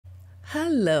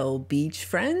Hello, beach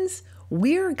friends.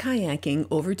 We're kayaking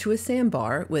over to a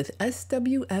sandbar with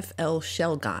SWFL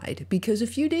Shell Guide because a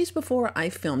few days before I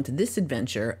filmed this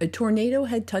adventure, a tornado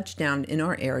had touched down in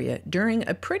our area during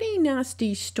a pretty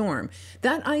nasty storm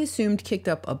that I assumed kicked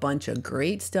up a bunch of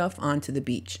great stuff onto the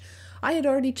beach. I had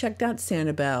already checked out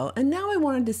Sanibel, and now I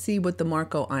wanted to see what the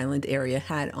Marco Island area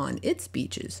had on its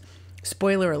beaches.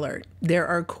 Spoiler alert, there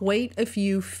are quite a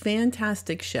few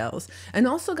fantastic shells, and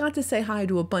also got to say hi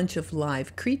to a bunch of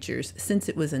live creatures since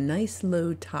it was a nice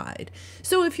low tide.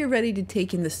 So if you're ready to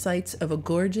take in the sights of a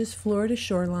gorgeous Florida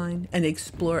shoreline and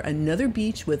explore another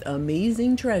beach with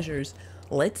amazing treasures,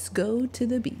 let's go to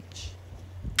the beach.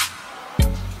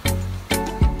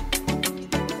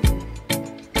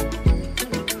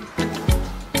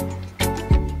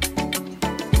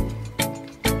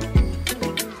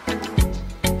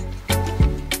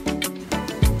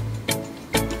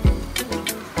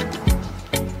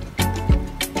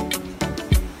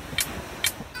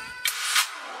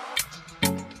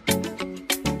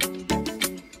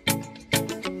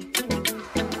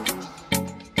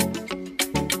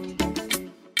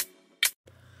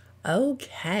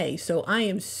 Okay, so I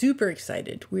am super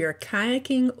excited. We are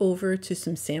kayaking over to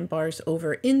some sandbars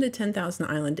over in the 10,000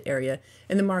 Island area,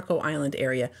 in the Marco Island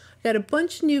area. I got a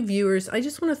bunch of new viewers. I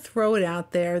just want to throw it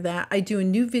out there that I do a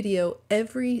new video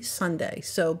every Sunday.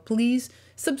 So please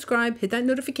subscribe, hit that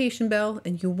notification bell,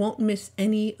 and you won't miss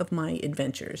any of my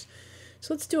adventures.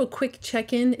 So let's do a quick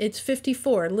check-in. It's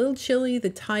 54, a little chilly. The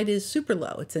tide is super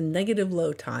low. It's a negative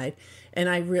low tide, and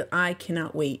I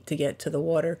cannot wait to get to the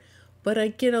water. But I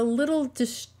get a little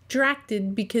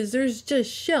distracted because there's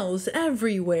just shells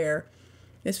everywhere.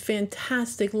 This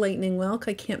fantastic lightning whelk,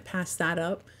 I can't pass that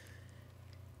up.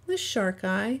 The shark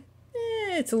eye,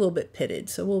 it's a little bit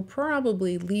pitted, so we'll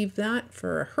probably leave that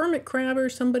for a hermit crab or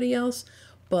somebody else.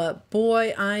 But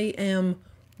boy, I am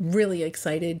really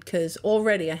excited because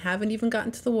already I haven't even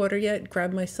gotten to the water yet.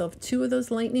 Grabbed myself 2 of those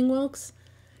lightning whelks,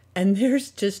 and there's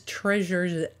just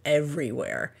treasures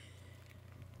everywhere.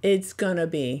 It's gonna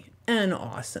be an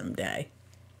awesome day.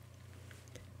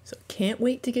 So can't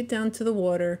wait to get down to the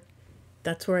water.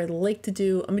 That's where I like to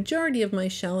do a majority of my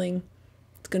shelling.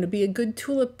 It's going to be a good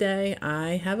tulip day,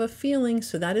 I have a feeling.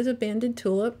 So that is a banded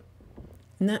tulip,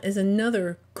 and that is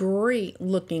another great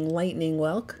looking lightning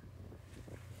whelk,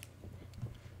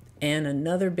 and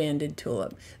another banded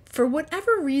tulip. For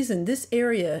whatever reason, this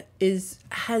area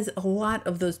has a lot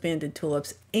of those banded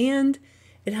tulips, and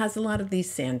it has a lot of these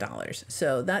sand dollars.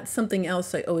 So that's something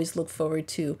else I always look forward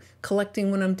to collecting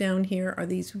when I'm down here, are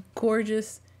these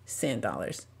gorgeous sand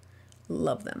dollars.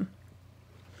 Love them.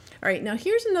 All right, now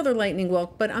here's another lightning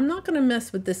whelk, but I'm not gonna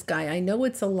mess with this guy. I know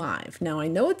it's alive. Now I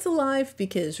know it's alive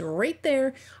because right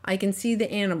there, I can see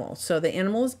the animal. So the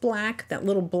animal is black, that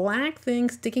little black thing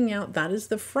sticking out, that is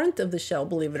the front of the shell,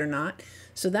 believe it or not.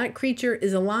 So that creature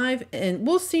is alive, and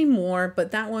we'll see more, but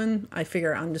that one, I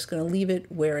figure I'm just gonna leave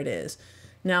it where it is.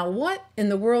 Now, what in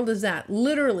the world is that?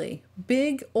 Literally,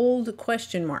 big old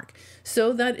question mark.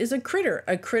 So that is a critter.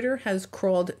 A critter has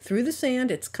crawled through the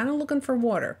sand. It's kind of looking for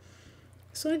water.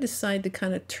 So I decided to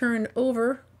kind of turn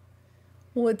over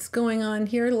what's going on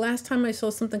here. Last time I saw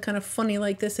something kind of funny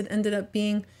like this, it ended up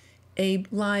being a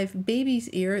live baby's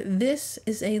ear. This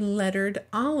is a lettered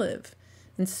olive.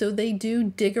 And so they do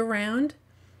dig around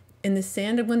in the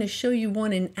sand. I'm going to show you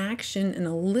one in action in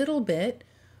a little bit.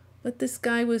 But this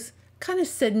guy was kind of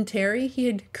sedentary. He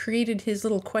had created his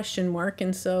little question mark,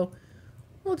 and so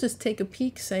we'll just take a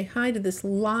peek, say hi to this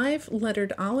live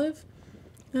lettered olive,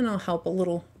 and I'll help a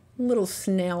little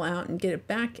snail out and get it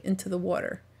back into the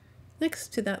water next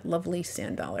to that lovely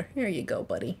sand dollar. There you go,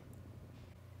 buddy.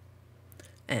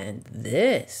 And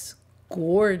this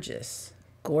gorgeous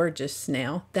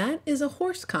snail, that is a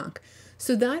horse conch.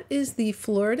 So that is the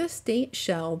Florida state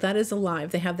shell that is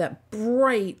alive. They have that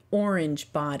bright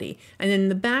orange body. And in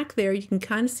the back there, you can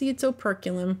kind of see its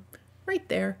operculum right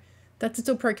there. That's its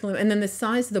operculum. And then the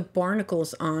size of the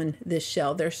barnacles on this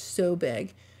shell, they're so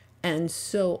big and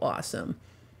so awesome.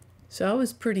 So I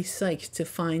was pretty psyched to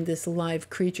find this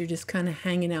live creature just kind of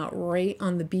hanging out right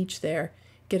on the beach there.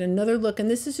 Get another look. And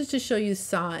this is just to show you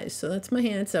size. So that's my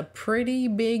hand. It's a pretty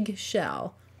big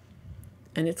shell.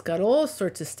 And it's got all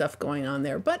sorts of stuff going on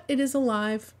there, but it is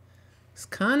alive. I was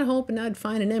kind of hoping I'd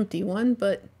find an empty one,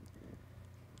 but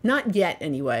not yet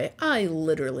anyway. I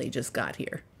literally just got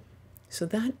here. So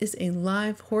that is a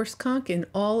live horse conch in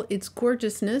all its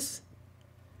gorgeousness.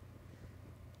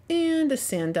 And a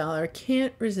sand dollar.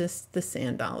 Can't resist the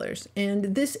sand dollars.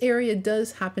 And this area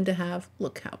does happen to have,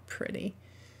 look how pretty.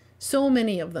 So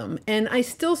many of them. And I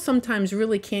still sometimes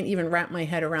really can't even wrap my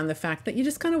head around the fact that you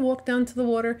just kind of walk down to the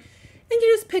water And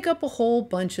you just pick up a whole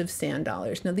bunch of sand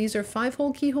dollars. Now these are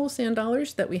 5-hole keyhole sand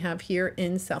dollars that we have here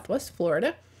in Southwest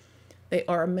Florida. They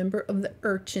are a member of the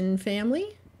urchin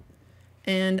family.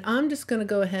 And I'm just going to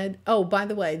go ahead. Oh, by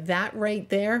the way, that right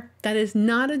there, that is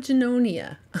not a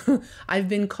Junonia. I've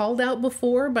been called out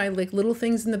before by like little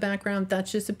things in the background.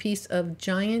 That's just a piece of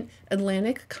giant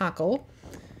Atlantic cockle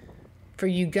for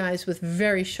you guys with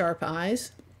very sharp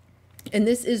eyes. And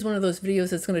this is one of those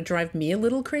videos that's going to drive me a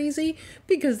little crazy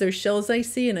because there's shells I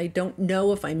see and I don't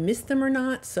know if I missed them or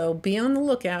not. So be on the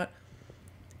lookout.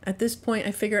 At this point,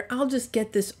 I figure I'll just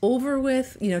get this over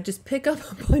with, you know, just pick up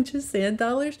a bunch of sand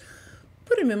dollars,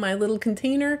 put them in my little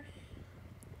container,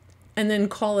 and then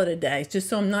call it a day, just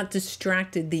so I'm not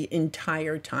distracted the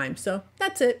entire time. So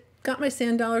that's it. Got my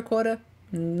sand dollar quota.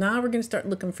 Now we're going to start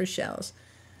looking for shells.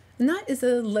 And that is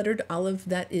a lettered olive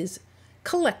that is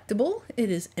collectible.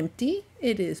 It is empty.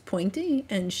 It is pointy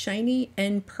and shiny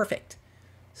and perfect.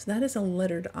 So that is a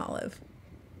lettered olive.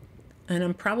 And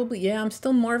I'm probably, yeah, I'm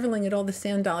still marveling at all the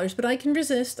sand dollars, but I can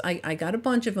resist. I got a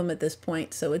bunch of them at this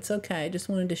point, so it's okay. I just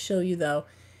wanted to show you though,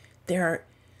 they're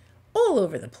all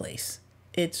over the place.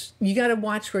 You got to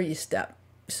watch where you step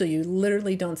so you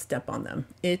literally don't step on them.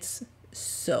 It's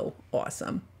so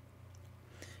awesome.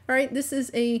 All right, this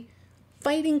is a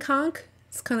fighting conch.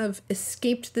 It's kind of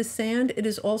escaped the sand. It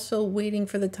is also waiting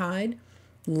for the tide.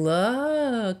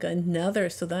 Look, another.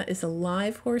 So that is a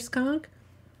live horse conch.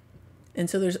 And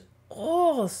so there's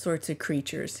all sorts of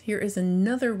creatures. Here is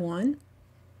another one.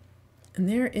 And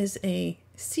there is a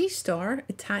sea star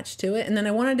attached to it. And then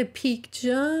I wanted to peek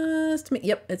just to make,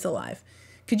 yep, it's alive.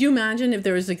 Could you imagine if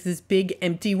there was like this big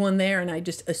empty one there and I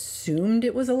just assumed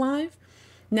it was alive?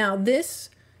 Now this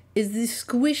is the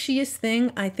squishiest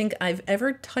thing I think I've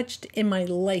ever touched in my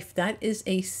life. That is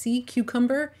a sea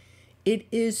cucumber. It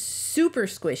is super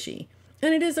squishy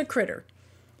and it is a critter.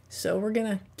 So we're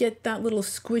gonna get that little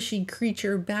squishy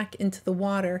creature back into the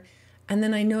water. And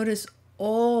then I notice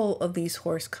all of these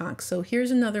horse conchs. So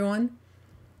here's another one.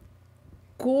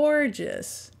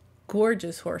 Gorgeous,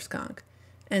 gorgeous horse conch.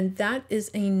 And that is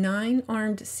a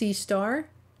 9-armed sea star.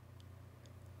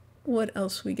 What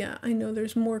else we got? I know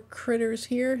there's more critters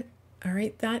here. All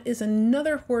right, that is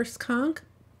another horse conch.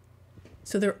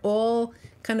 So they're all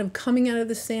kind of coming out of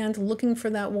the sand looking for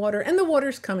that water. And the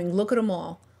water's coming. Look at them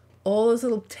all. All those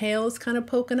little tails kind of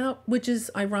poking up, which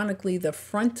is ironically the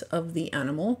front of the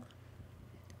animal.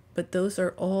 But those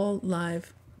are all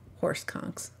live horse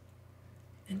conchs.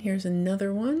 And here's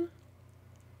another one.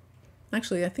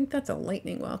 Actually, I think that's a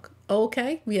lightning whelk.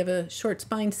 Okay, we have a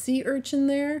short-spined sea urchin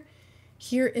there.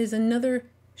 Here is another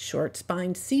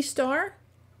short-spined sea star.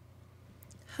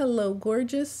 Hello,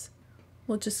 gorgeous.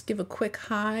 We'll just give a quick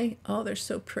hi. Oh, they're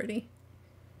so pretty.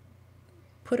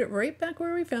 Put it right back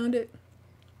where we found it.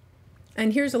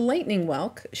 And here's a lightning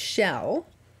whelk shell.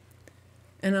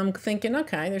 And I'm thinking,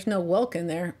 okay, there's no whelk in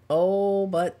there. Oh,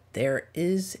 but there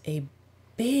is a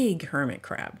big hermit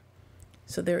crab.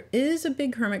 So there is a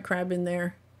big hermit crab in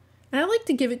there. And I like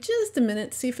to give it just a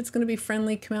minute, see if it's going to be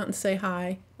friendly, come out and say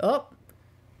hi. Oh,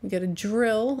 we got a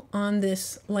drill on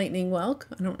this lightning whelk.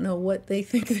 I don't know what they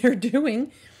think they're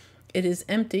doing. It is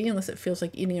empty unless it feels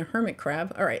like eating a hermit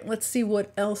crab. All right, let's see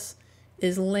what else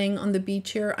is laying on the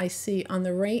beach here. I see on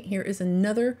the right, here is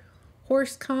another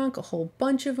horse conch, a whole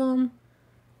bunch of them.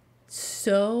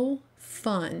 So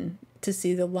fun to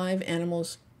see the live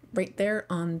animals right there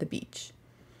on the beach.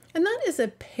 And that is a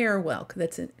pear whelk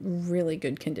that's in really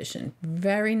good condition.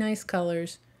 Very nice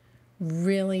colors,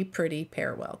 really pretty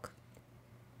pear whelk.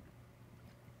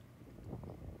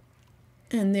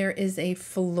 And there is a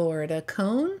Florida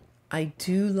cone. I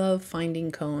do love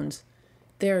finding cones.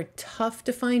 They're tough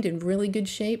to find in really good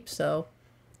shape, so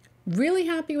really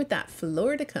happy with that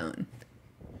Florida cone.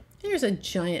 Here's a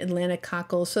giant Atlantic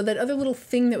cockle. So that other little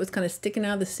thing that was kind of sticking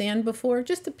out of the sand before,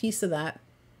 just a piece of that.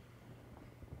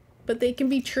 But they can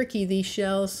be tricky, these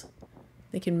shells.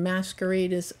 They can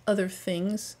masquerade as other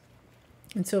things.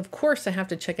 And so of course I have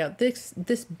to check out this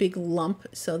big lump.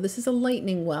 So this is a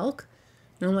lightning whelk.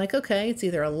 And I'm like, okay, it's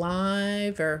either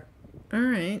alive or, all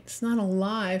right, it's not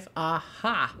alive.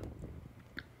 Aha!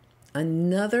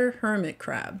 Another hermit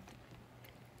crab.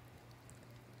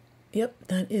 Yep,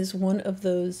 that is one of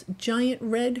those giant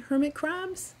red hermit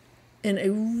crabs. And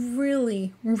a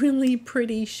really, really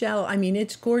pretty shell. I mean,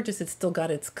 it's gorgeous. It's still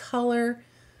got its color.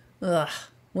 Ugh.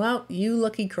 Well, you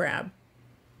lucky crab.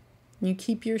 You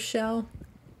keep your shell.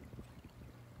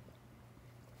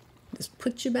 Just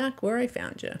put you back where I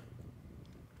found you.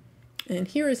 And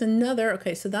here is another.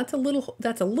 Okay, so that's a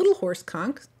little horse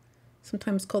conch.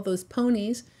 Sometimes call those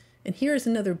ponies. And here is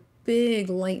another big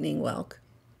lightning whelk.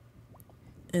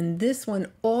 And this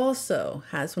one also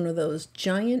has one of those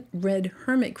giant red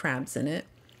hermit crabs in it.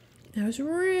 And I was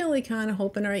really kind of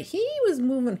hoping, all right, he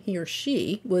or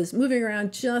she was moving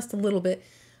around just a little bit.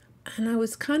 And I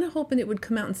was kind of hoping it would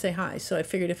come out and say hi. So I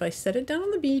figured if I set it down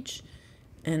on the beach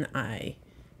and I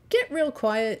get real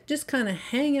quiet, just kind of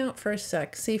hang out for a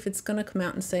sec, see if it's going to come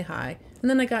out and say hi. And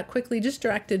then I got quickly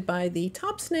distracted by the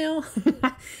top snail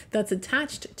that's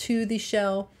attached to the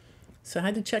shell. So I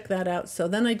had to check that out. So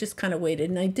then I just kind of waited,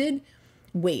 and I did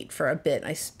wait for a bit.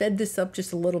 I sped this up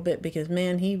just a little bit because,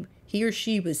 man, he or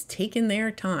she was taking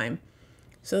their time.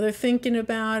 So they're thinking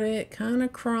about it, kind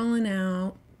of crawling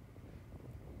out.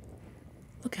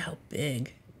 Look how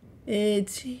big.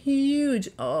 It's huge.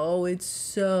 Oh, it's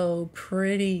so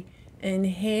pretty and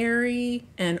hairy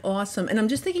and awesome. And I'm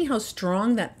just thinking how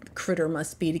strong that critter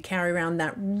must be to carry around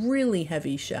that really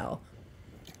heavy shell.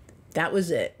 That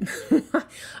was it.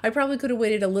 I probably could have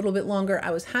waited a little bit longer.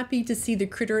 I was happy to see the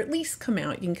critter at least come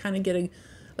out. You can kind of get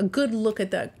a good look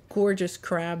at that gorgeous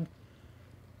crab.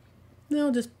 Now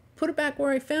I'll just put it back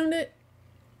where I found it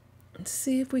and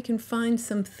see if we can find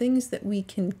some things that we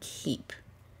can keep.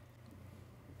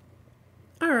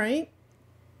 All right.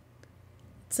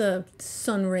 It's a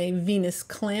Sunray Venus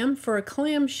clam. For a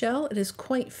clam shell, it is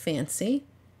quite fancy.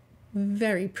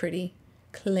 Very pretty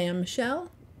clam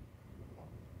shell.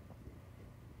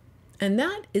 And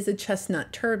that is a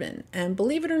chestnut turban. And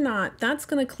believe it or not, that's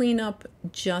going to clean up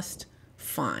just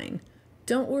fine.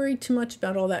 Don't worry too much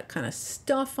about all that kind of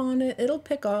stuff on it. It'll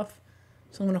pick off.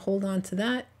 So I'm going to hold on to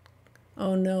that.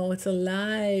 Oh no, it's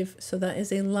alive. So that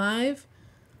is a live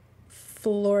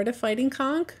Florida fighting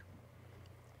conch.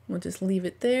 We'll just leave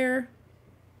it there.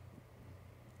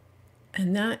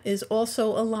 And that is also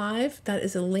alive. That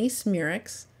is a lace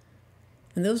murex.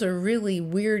 And those are really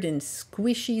weird and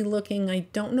squishy looking. I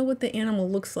don't know what the animal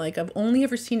looks like. I've only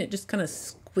ever seen it just kind of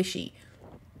squishy.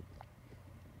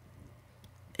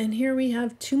 And here we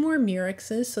have two more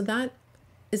murexes. So that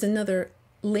is another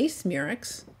lace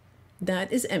murex.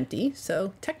 That is empty.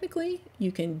 So technically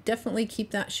you can definitely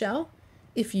keep that shell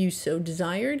if you so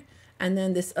desired. And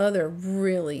then this other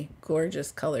really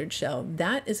gorgeous colored shell,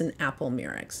 that is an apple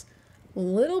murex. A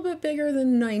little bit bigger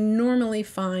than I normally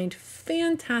find.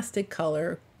 Fantastic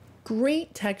color,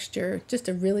 great texture, just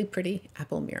a really pretty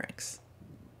apple murex.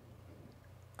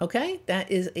 Okay, that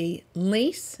is a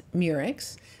lace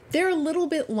murex. They're a little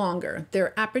bit longer.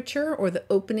 Their aperture or the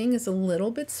opening is a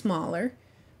little bit smaller,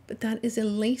 but that is a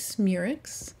lace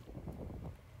murex.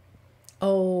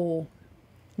 Oh,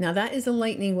 now that is a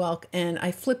lightning whelk, and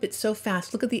I flip it so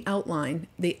fast. Look at the outline.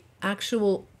 The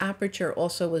actual aperture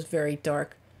also was very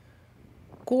dark.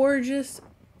 Gorgeous,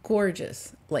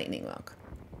 gorgeous lightning whelk.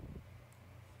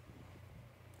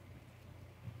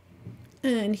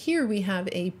 And here we have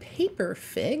a paper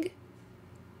fig.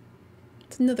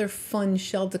 It's another fun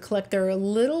shell to collect. They're a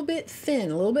little bit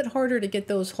thin, a little bit harder to get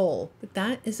those whole, but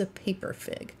that is a paper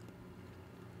fig.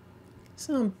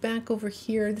 So I'm back over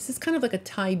here. This is kind of like a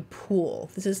tide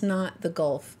pool. This is not the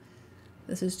Gulf.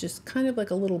 This is just kind of like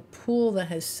a little pool that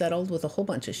has settled with a whole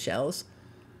bunch of shells.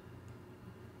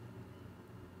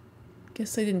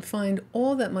 Guess I didn't find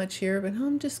all that much here, but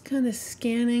I'm just kind of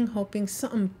scanning, hoping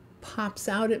something pops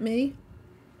out at me.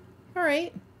 All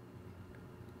right.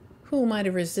 Who am I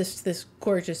to resist this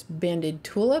gorgeous banded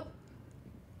tulip?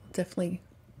 Definitely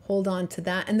hold on to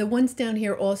that. And the ones down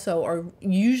here also are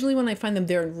usually, when I find them,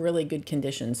 they're in really good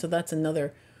condition. So that's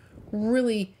another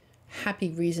really happy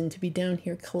reason to be down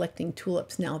here collecting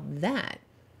tulips. Now that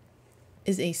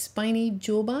is a spiny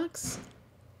jewel box,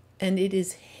 and it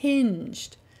is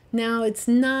hinged. Now it's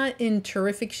not in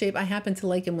terrific shape. I happen to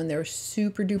like them when they're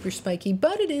super duper spiky,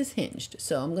 but it is hinged.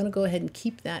 So I'm going to go ahead and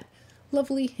keep that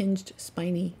lovely hinged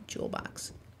spiny jewel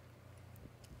box.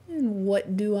 And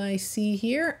what do I see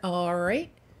here? All right.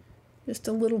 Just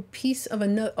a little piece of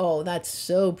another. Oh, that's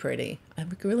so pretty. I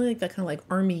really like that kind of like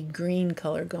army green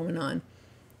color going on.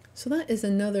 So that is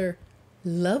another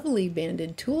lovely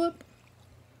banded tulip.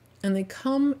 And they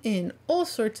come in all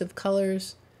sorts of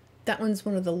colors. That one's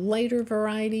one of the lighter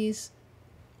varieties.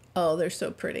 Oh, they're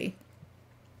so pretty.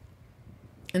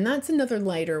 And that's another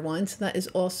lighter one. So that is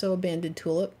also a banded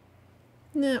tulip.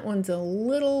 And that one's a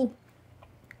little,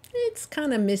 it's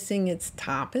kind of missing its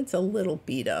top. It's a little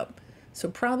beat up. So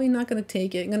probably not going to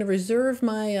take it. I'm going to reserve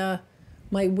my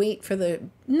my weight for the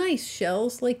nice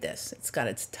shells like this. It's got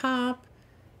its top,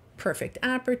 perfect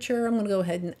aperture. I'm going to go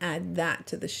ahead and add that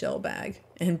to the shell bag.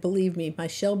 And believe me, my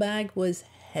shell bag was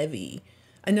heavy.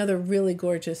 Another really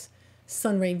gorgeous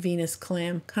Sunray Venus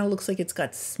clam. Kind of looks like it's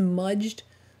got smudged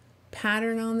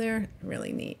pattern on there.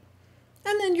 Really neat.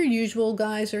 And then your usual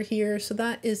guys are here. So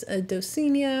that is a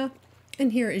Dosinia.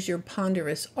 And here is your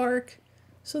ponderous arc.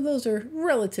 So those are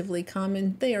relatively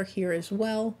common. They are here as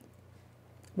well.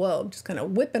 Whoa, I'm just kind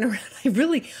of whipping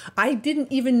around. I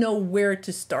didn't even know where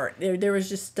to start. There was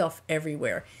just stuff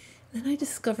everywhere. Then I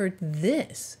discovered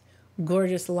this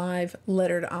gorgeous live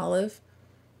lettered olive.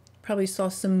 Probably saw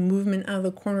some movement out of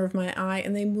the corner of my eye,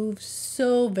 and they move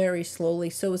so very slowly.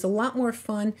 So it was a lot more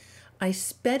fun. I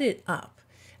sped it up,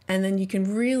 and then you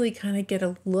can really kind of get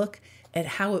a look at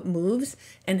how it moves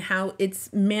and how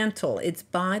its mantle, its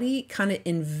body kind of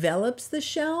envelops the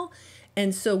shell.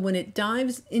 And so when it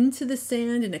dives into the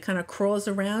sand and it kind of crawls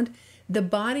around, the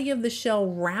body of the shell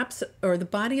wraps, or the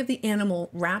body of the animal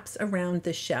wraps around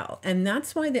the shell. And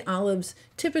that's why the olives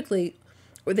typically,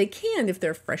 or they can, if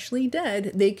they're freshly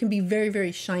dead, they can be very,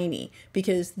 very shiny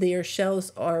because their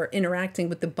shells are interacting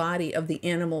with the body of the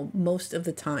animal most of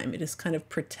the time. It is kind of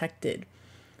protected.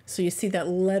 So you see that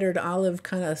lettered olive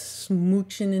kind of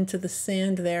smooching into the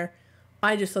sand there.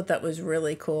 I just thought that was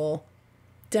really cool.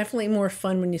 Definitely more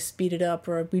fun when you speed it up,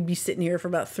 or we'd be sitting here for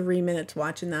about 3 minutes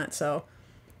watching that. So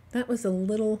that was a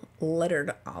little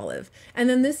lettered olive. And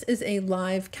then this is a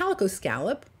live calico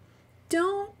scallop.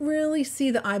 Don't really see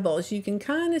the eyeballs. You can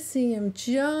kind of see them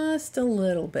just a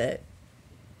little bit.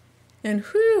 And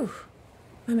whew,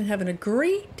 I'm having a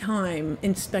great time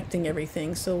inspecting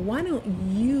everything. So why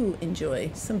don't you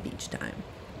enjoy some beach time?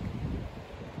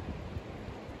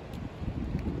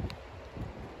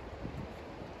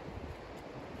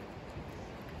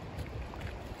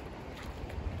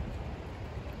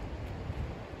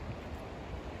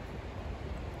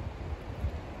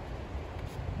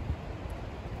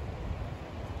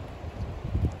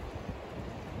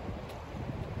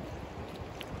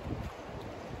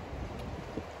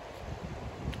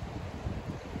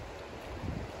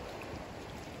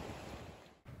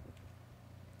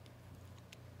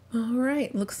 All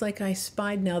right, looks like I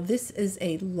spied now. This is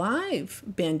a live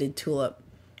banded tulip.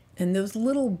 And those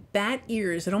little bat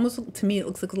ears, it almost, to me, it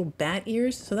looks like little bat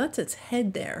ears. So that's its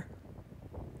head there.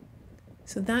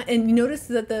 So that, and you notice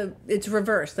that it's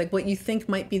reversed. Like what you think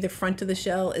might be the front of the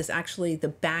shell is actually the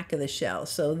back of the shell.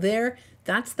 So there,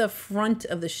 that's the front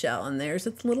of the shell. And there's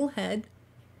its little head.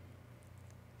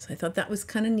 So I thought that was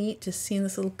kind of neat, just seeing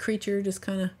this little creature just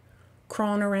kind of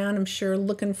crawling around, I'm sure,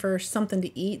 looking for something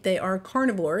to eat. They are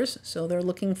carnivores, so they're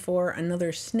looking for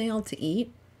another snail to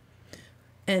eat.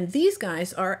 And these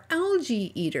guys are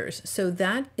algae eaters. So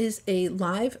that is a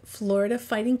live Florida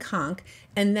fighting conch.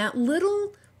 And that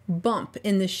little bump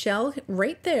in the shell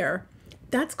right there,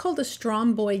 that's called a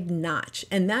stromboid notch.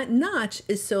 And that notch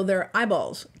is so their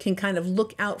eyeballs can kind of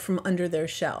look out from under their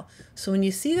shell. So when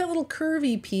you see that little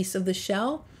curvy piece of the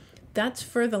shell, that's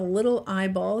for the little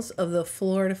eyeballs of the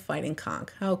Florida fighting conch.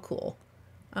 How cool.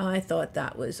 I thought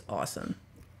that was awesome.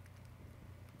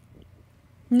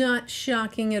 Not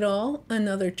shocking at all.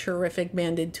 Another terrific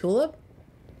banded tulip.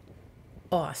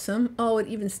 Awesome. Oh, it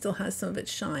even still has some of its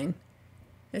shine.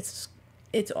 It's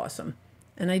awesome.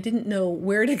 And I didn't know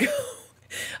where to go.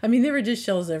 I mean, there were just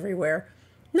shells everywhere.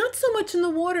 Not so much in the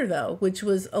water, though, which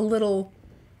was a little,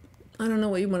 I don't know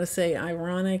what you want to say,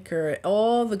 ironic, or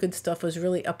all the good stuff was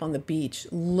really up on the beach.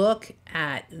 Look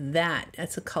at that.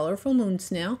 That's a colorful moon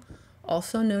snail,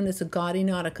 also known as a gaudy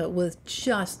nautica, with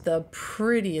just the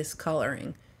prettiest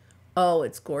coloring. Oh,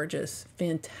 it's gorgeous.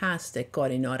 Fantastic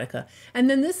gaudy nautica. And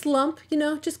then this lump, you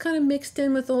know, just kind of mixed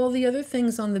in with all the other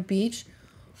things on the beach.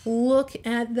 Look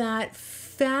at that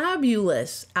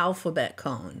fabulous alphabet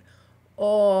cone.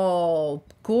 Oh,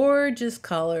 gorgeous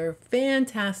color,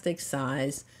 fantastic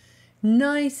size.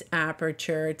 Nice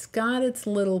aperture. It's got its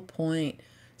little point.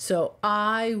 So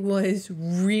I was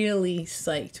really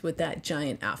psyched with that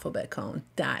giant alphabet cone.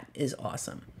 That is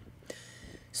awesome.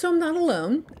 So I'm not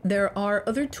alone. There are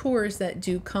other tours that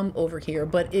do come over here,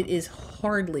 but it is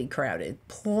hardly crowded.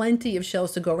 Plenty of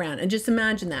shells to go around. And just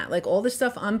imagine that, like all the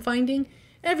stuff I'm finding,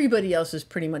 everybody else is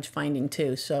pretty much finding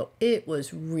too. So it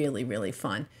was really, really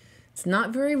fun. It's not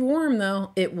very warm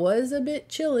though. It was a bit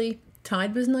chilly.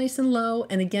 Tide was nice and low.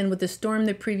 And again, with the storm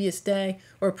the previous day,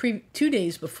 or 2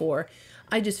 days before,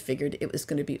 I just figured it was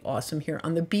going to be awesome here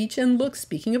on the beach. And look,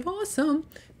 speaking of awesome,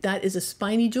 that is a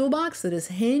spiny jewel box that is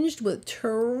hinged with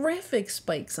terrific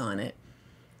spikes on it.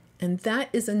 And that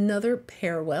is another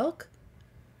pear whelk.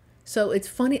 So it's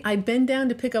funny, I bend down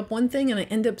to pick up one thing and I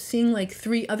end up seeing like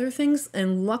 3 other things.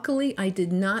 And luckily I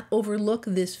did not overlook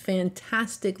this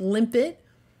fantastic limpet.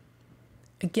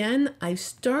 Again, I've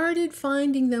started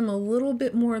finding them a little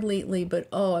bit more lately, but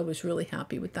oh, I was really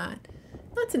happy with that.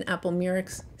 That's an apple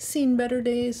murex, seen better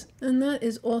days. And that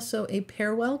is also a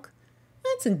pear whelk.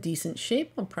 That's in decent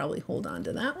shape. I'll probably hold on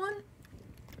to that one.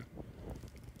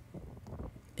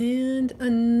 And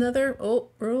another, oh,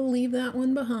 we'll leave that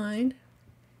one behind.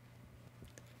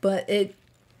 But it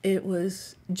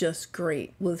was just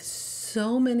great with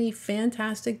so many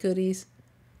fantastic goodies.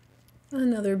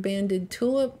 Another banded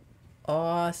tulip.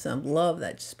 Awesome. Love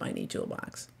that spiny jewel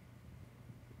box.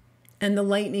 And the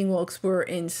lightning wilks were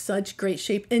in such great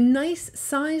shape and nice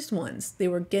sized ones. They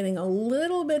were getting a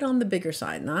little bit on the bigger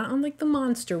side, not on like the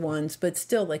monster ones, but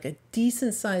still like a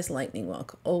decent sized lightning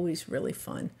wilk. Always really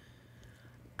fun.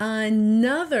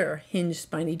 Another hinged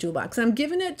spiny jewel box. I'm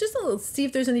giving it just a little, see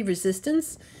if there's any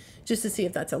resistance, just to see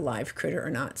if that's a live critter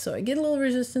or not. So I get a little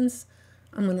resistance.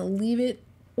 I'm going to leave it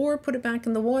or put it back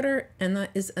in the water. And that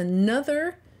is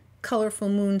another colorful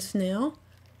moon snail.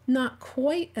 Not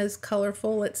quite as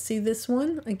colorful. Let's see this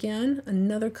one again.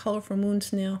 Another colorful moon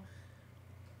snail.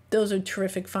 Those are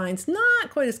terrific finds.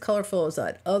 Not quite as colorful as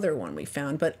that other one we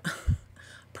found, but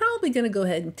probably going to go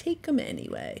ahead and take them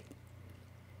anyway.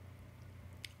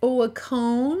 Oh, a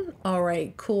cone. All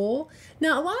right, cool.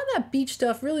 Now, a lot of that beach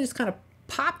stuff really just kind of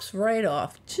pops right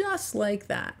off, just like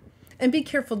that. And be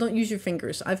careful, don't use your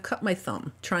fingers. I've cut my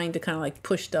thumb trying to kind of like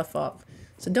push stuff off.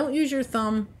 So don't use your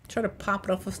thumb. Try to pop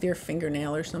it off with your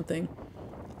fingernail or something.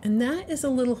 And that is a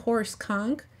little horse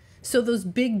conch. So those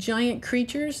big giant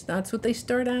creatures, that's what they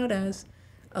start out as.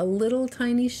 A little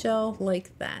tiny shell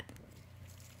like that.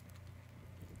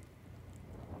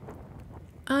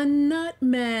 A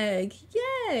nutmeg.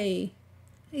 Yay!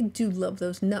 I do love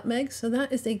those nutmegs. So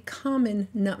that is a common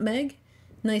nutmeg.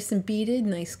 Nice and beaded,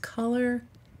 nice color.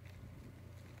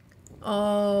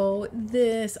 Oh,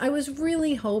 this. I was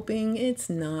really hoping, it's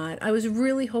not. I was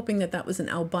really hoping that that was an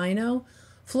albino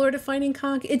Florida fighting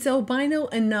conch. It's albino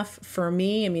enough for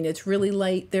me. I mean, it's really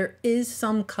light. There is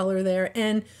some color there.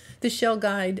 And the shell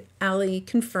guide, Allie,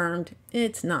 confirmed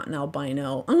it's not an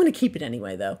albino. I'm going to keep it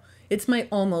anyway, though. It's my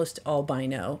almost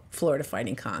albino Florida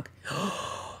fighting conch.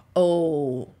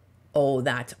 Oh,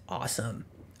 that's awesome.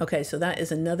 Okay, so that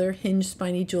is another hinged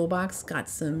spiny jewel box. Got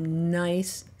some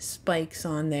nice spikes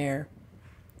on there.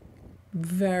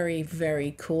 Very,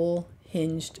 very cool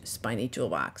hinged spiny jewel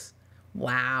box.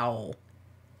 Wow.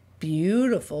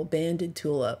 Beautiful banded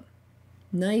tulip.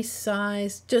 Nice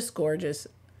size, just gorgeous.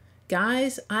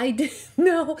 Guys, I didn't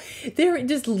know. There,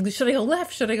 just, should I go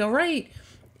left? Should I go right?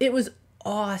 It was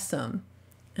awesome.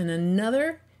 And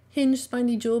another hinged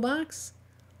spiny jewel box.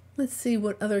 Let's see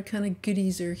what other kind of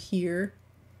goodies are here.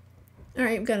 All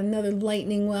right, we've got another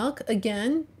lightning whelk.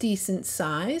 Again, decent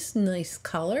size, nice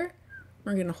color.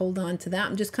 We're going to hold on to that.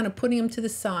 I'm just kind of putting them to the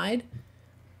side.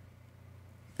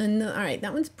 And all right,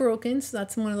 that one's broken, so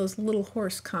that's one of those little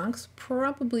horse conchs.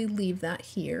 Probably leave that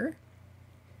here.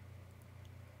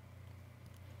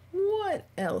 What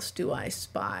else do I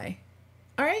spy?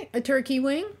 All right, a turkey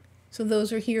wing. So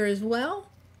those are here as well.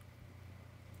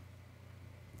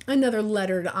 Another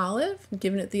lettered olive,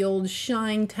 giving it the old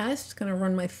shine test. Gonna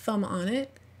run my thumb on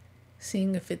it,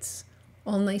 seeing if it's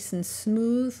all nice and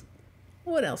smooth.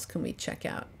 What else can we check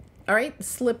out? All right,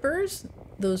 slippers.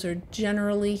 Those are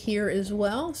generally here as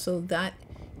well. So that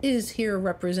is here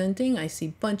representing. I see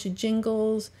a bunch of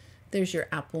jingles. There's your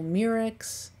apple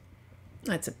murex.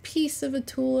 That's a piece of a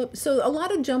tulip. So a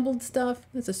lot of jumbled stuff.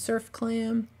 That's a surf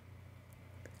clam.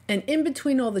 And in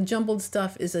between all the jumbled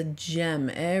stuff is a gem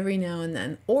every now and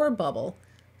then, or a bubble.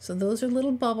 So those are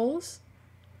little bubbles.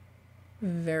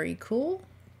 Very cool.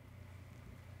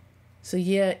 So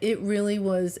yeah, it really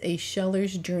was a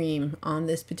sheller's dream on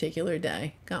this particular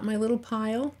day. Got my little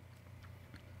pile.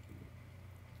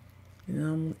 And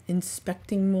I'm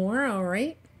inspecting more, all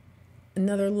right.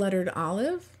 Another lettered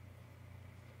olive.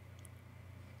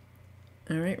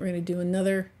 All right, we're gonna do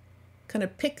another kind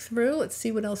of pick through. Let's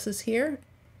see what else is here.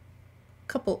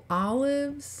 Couple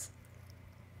olives.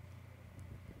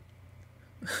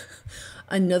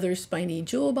 Another spiny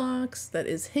jewel box that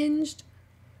is hinged.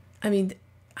 I mean,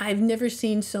 I've never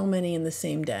seen so many in the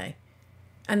same day.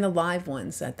 And the live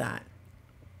ones at that.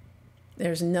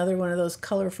 There's another one of those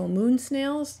colorful moon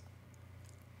snails.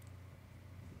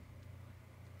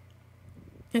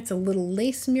 It's a little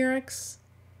lace murex.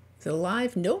 Is it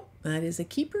alive? Nope, that is a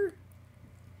keeper.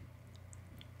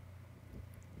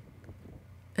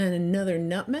 And another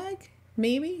nutmeg,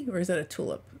 maybe? Or is that a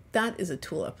tulip? That is a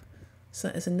tulip. So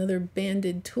that is another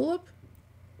banded tulip.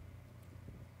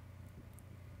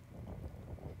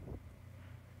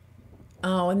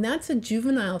 Oh, and that's a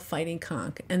juvenile fighting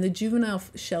conch. And the juvenile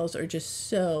shells are just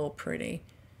so pretty.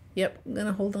 Yep, I'm going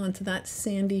to hold on to that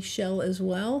sandy shell as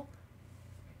well.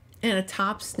 And a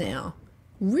top snail.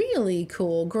 Really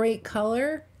cool. Great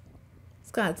color. It's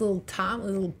got its little top, a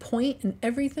little point and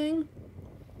everything.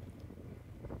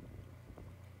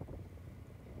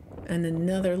 And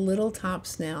another little top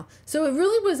snail. So it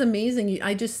really was amazing.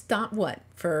 I just stopped,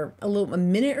 for a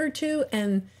minute or two,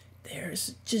 and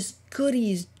there's just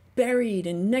goodies buried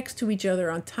and next to each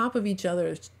other, on top of each other.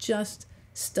 It's just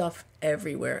stuff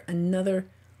everywhere. Another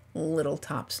little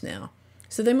top snail.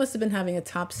 So they must have been having a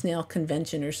top snail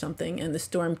convention or something, and the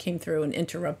storm came through and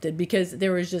interrupted because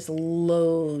there was just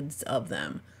loads of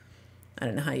them. I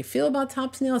don't know how you feel about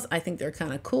top snails. I think they're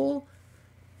kind of cool.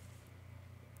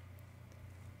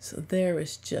 So there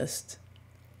was just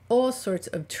all sorts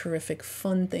of terrific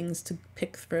fun things to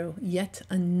pick through. Yet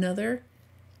another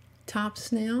top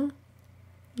snail.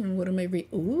 And what am I reading?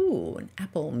 Ooh, an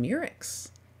apple murex.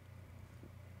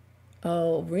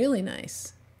 Oh, really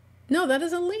nice. No, that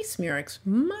is a lace murex.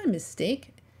 My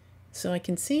mistake. So I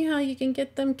can see how you can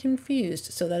get them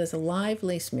confused. So that is a live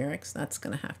lace murex. That's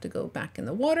going to have to go back in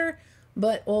the water.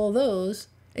 But all those,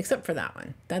 except for that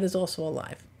one, that is also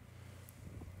alive.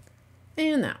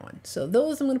 And that one. So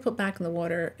those I'm going to put back in the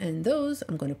water, and those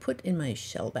I'm going to put in my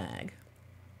shell bag.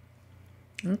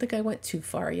 I don't think I went too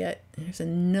far yet. There's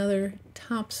another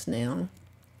top snail.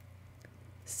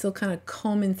 Still kind of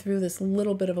combing through this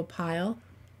little bit of a pile.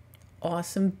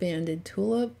 Awesome banded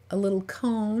tulip. A little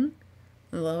cone.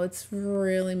 Although it's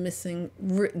really missing,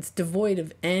 it's devoid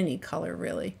of any color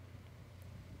really.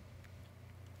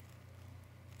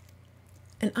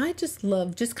 And I just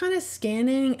love just kind of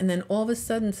scanning, and then all of a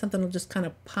sudden something will just kind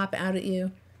of pop out at you.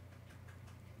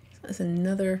 There's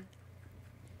another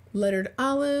lettered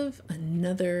olive,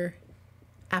 another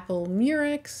apple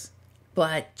murex.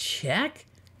 But check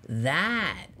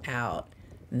that out.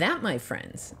 That, my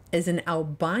friends, is an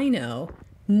albino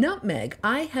nutmeg.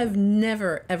 I have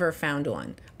never ever found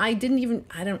one. I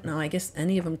don't know, I guess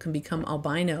any of them can become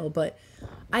albino, but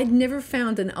I'd never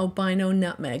found an albino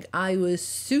nutmeg. I was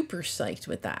super psyched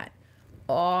with that.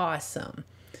 Awesome.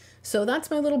 So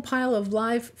that's my little pile of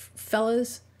live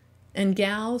fellas and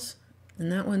gals.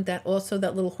 And that one, that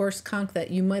little horse conch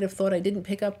that you might have thought I didn't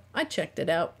pick up, I checked it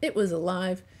out. It was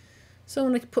alive. So I'm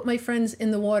going to put my friends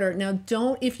in the water. Now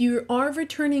if you are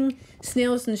returning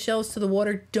snails and shells to the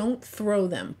water, don't throw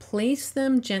them. Place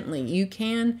them gently. You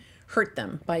can hurt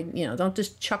them by, don't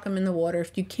just chuck them in the water.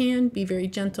 If you can, be very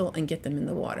gentle and get them in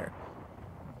the water.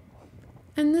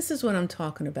 And this is what I'm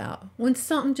talking about. When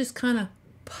something just kind of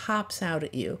pops out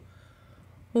at you.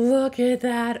 Look at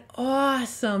that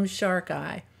awesome shark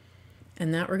eye.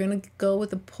 And that we're going to go with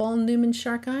the Paul Newman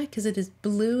shark eye because it is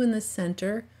blue in the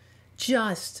center.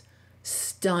 Just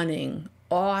stunning,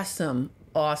 awesome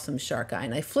shark eye.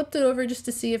 And I flipped it over just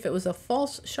to see if it was a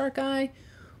false shark eye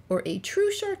or a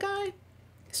true shark eye.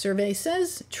 Survey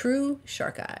says true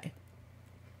shark eye.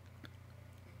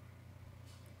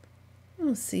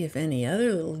 We'll see if any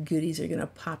other little goodies are going to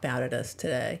pop out at us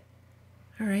today.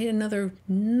 All right, another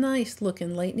nice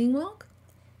looking lightning whelk.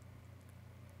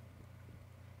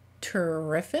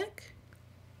 Terrific.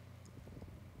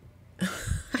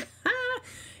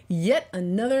 Yet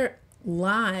another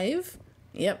live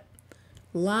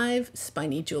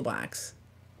spiny jewel box.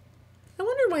 I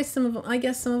wonder why some of them, I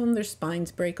guess some of them their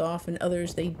spines break off and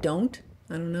others they don't.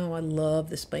 I don't know. I love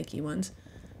the spiky ones.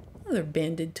 Another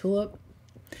banded tulip.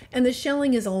 And the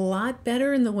shelling is a lot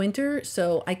better in the winter,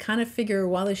 so I kind of figure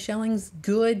while the shelling's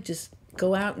good, just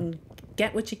go out and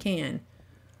get what you can.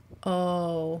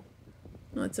 Oh,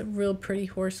 that's a real pretty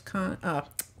horse conch.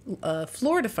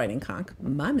 Florida fighting conch.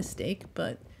 My mistake,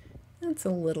 but that's a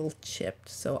little chipped,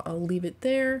 so I'll leave it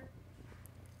there.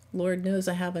 Lord knows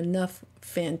I have enough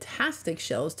fantastic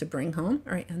shells to bring home.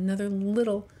 All right, another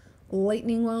little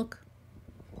lightning whelk.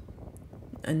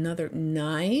 Another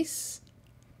nice.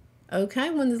 Okay,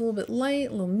 one is a little bit light,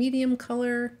 a little medium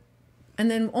color. And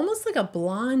then almost like a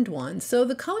blonde one. So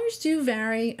the colors do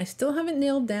vary. I still haven't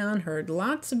nailed down, heard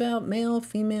lots about male,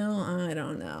 female, I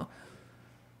don't know.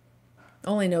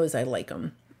 All I know is I like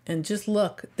them. And just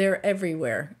look, they're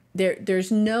everywhere.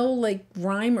 There's no like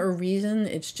rhyme or reason.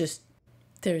 It's just,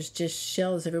 there's just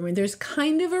shells everywhere. There's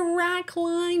kind of a rack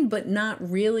line, but not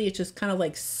really. It's just kind of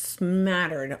like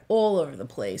smattered all over the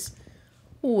place,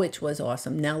 which was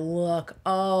awesome. Now look,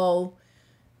 oh,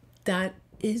 that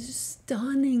is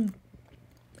stunning.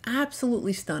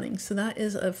 Absolutely stunning. So that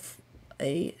is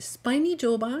a spiny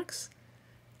jewel box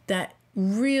that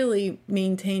really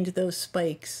maintained those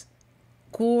spikes.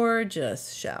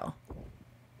 Gorgeous shell.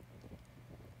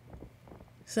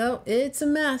 So it's a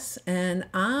mess and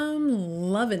I'm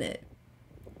loving it.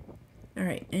 All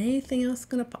right, anything else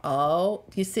gonna pop? Oh,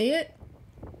 do you see it?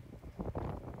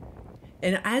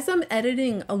 And as I'm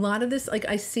editing a lot of this, like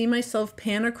I see myself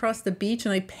pan across the beach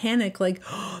and I panic like,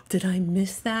 oh, did I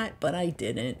miss that? But I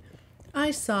didn't.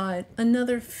 I saw it.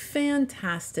 Another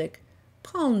fantastic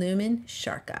Paul Newman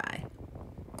Shark Eye.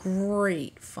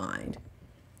 Great find.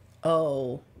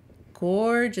 Oh,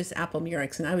 gorgeous apple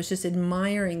murex. And I was just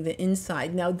admiring the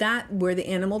inside. Now that where the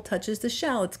animal touches the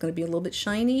shell, it's going to be a little bit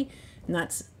shiny. And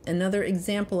that's another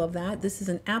example of that. This is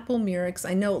an apple murex.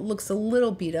 I know it looks a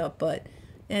little beat up, but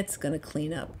it's going to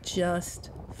clean up just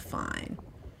fine.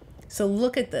 So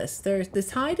look at this. This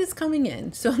tide is coming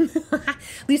in. So at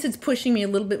least it's pushing me a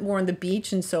little bit more on the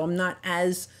beach. And so I'm not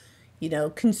as,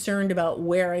 concerned about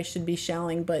where I should be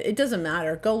shelling, but it doesn't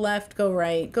matter. Go left, go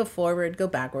right, go forward, go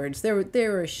backwards. There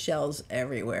were shells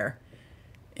everywhere.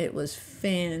 It was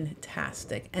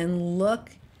fantastic. And look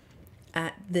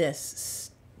at this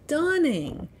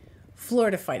stunning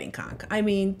Florida fighting conch. I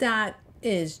mean, that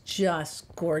is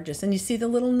just gorgeous. And you see the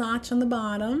little notch on the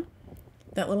bottom?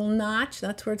 That little notch,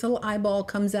 that's where its little eyeball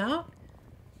comes out.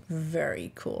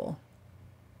 Very cool.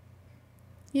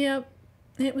 Yep.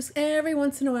 It was every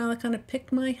once in a while I kind of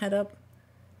picked my head up.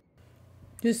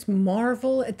 Just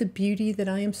marvel at the beauty that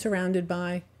I am surrounded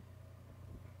by.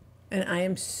 And I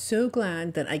am so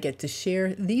glad that I get to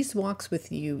share these walks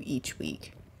with you each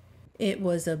week. It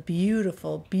was a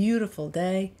beautiful, beautiful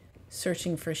day,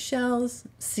 searching for shells,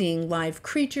 seeing live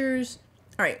creatures.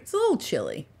 All right, it's a little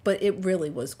chilly, but it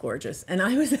really was gorgeous. And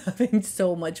I was having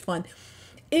so much fun.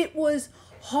 It was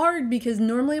hard because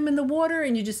normally I'm in the water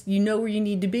and you know where you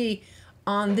need to be.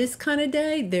 On this kind of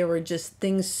day, there were just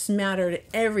things smattered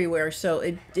everywhere. So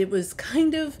it was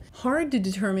kind of hard to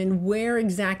determine where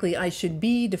exactly I should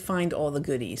be to find all the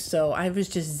goodies. So I was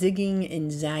just zigging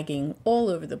and zagging all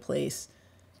over the place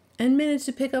and managed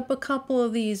to pick up a couple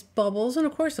of these bubbles and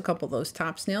of course a couple of those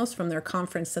top snails from their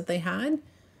conference that they had.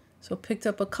 So picked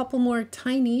up a couple more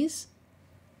tinies.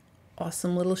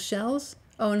 Awesome little shells.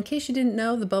 Oh, in case you didn't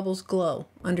know, the bubbles glow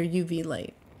under UV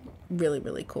light. Really,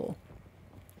 really cool.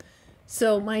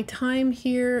 So my time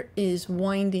here is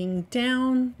winding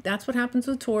down. That's what happens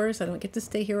with tours. I don't get to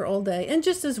stay here all day. And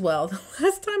just as well, the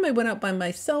last time I went out by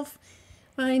myself,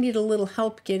 I need a little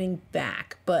help getting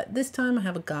back. But this time I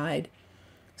have a guide.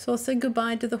 So I'll say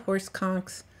goodbye to the horse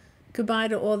conchs, goodbye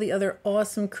to all the other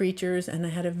awesome creatures. And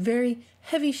I had a very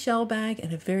heavy shell bag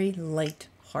and a very light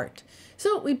heart.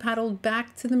 So we paddled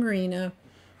back to the marina.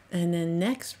 And then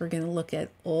next we're going to look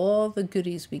at all the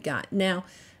goodies we got. Now,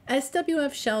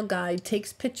 SWF Shell Guide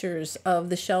takes pictures of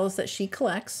the shells that she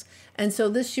collects, and so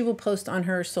this she will post on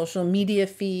her social media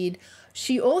feed.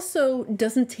 She also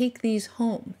doesn't take these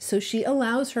home, so she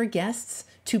allows her guests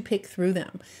to pick through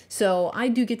them. So I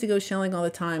do get to go shelling all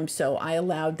the time, so I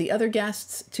allowed the other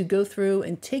guests to go through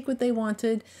and take what they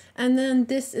wanted, and then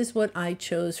this is what I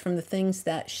chose from the things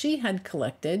that she had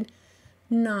collected.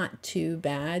 Not too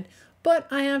bad. But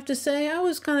I have to say, I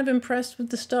was kind of impressed with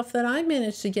the stuff that I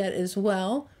managed to get as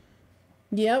well.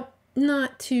 Yep,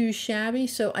 not too shabby.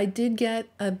 So I did get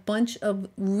a bunch of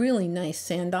really nice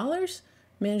sand dollars.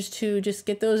 Managed to just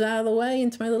get those out of the way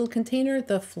into my little container.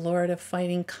 The Florida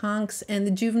fighting conchs and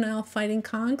the juvenile fighting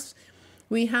conchs.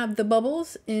 We have the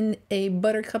bubbles in a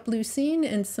buttercup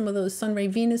lucine and some of those sunray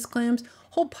Venus clams.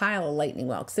 Whole pile of lightning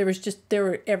whelks. They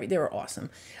were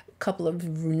awesome. Couple of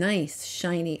nice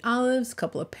shiny olives,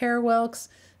 couple of pear whelks,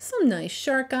 some nice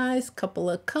shark eyes, couple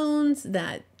of cones,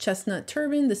 that chestnut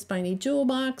turban, the spiny jewel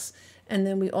box, and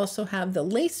then we also have the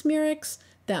lace murex,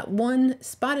 that one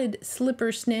spotted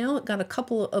slipper snail. Got a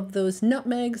couple of those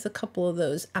nutmegs, a couple of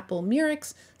those apple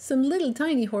murex, some little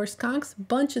tiny horse conchs,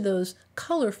 bunch of those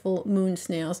colorful moon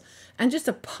snails, and just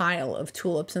a pile of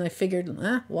tulips. And I figured,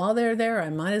 while they're there,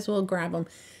 I might as well grab them.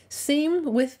 Same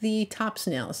with the top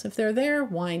snails. If they're there,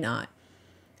 why not?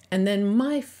 And then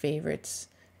my favorites.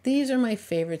 These are my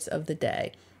favorites of the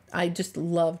day. I just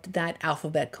loved that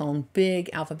alphabet cone, big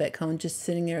alphabet cone just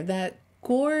sitting there. That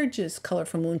gorgeous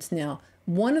colorful moon snail.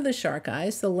 One of the shark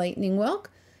eyes, the lightning whelk.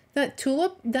 That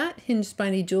tulip, that hinged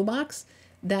spiny jewel box.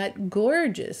 That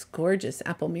gorgeous, gorgeous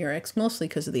apple murex, mostly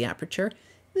because of the aperture.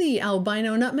 The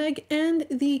albino nutmeg and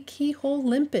the keyhole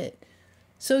limpet.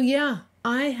 So yeah,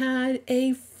 I had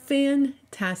a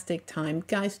fantastic time.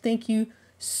 Guys, thank you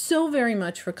so very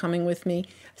much for coming with me.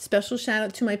 Special shout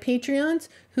out to my Patreons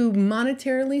who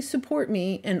monetarily support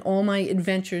me and all my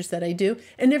adventures that I do,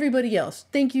 and everybody else.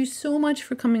 Thank you so much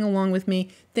for coming along with me.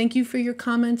 Thank you for your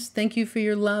comments. Thank you for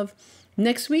your love.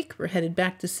 Next week, we're headed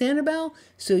back to Sanibel.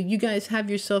 So you guys have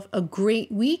yourself a great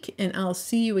week, and I'll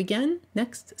see you again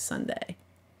next Sunday.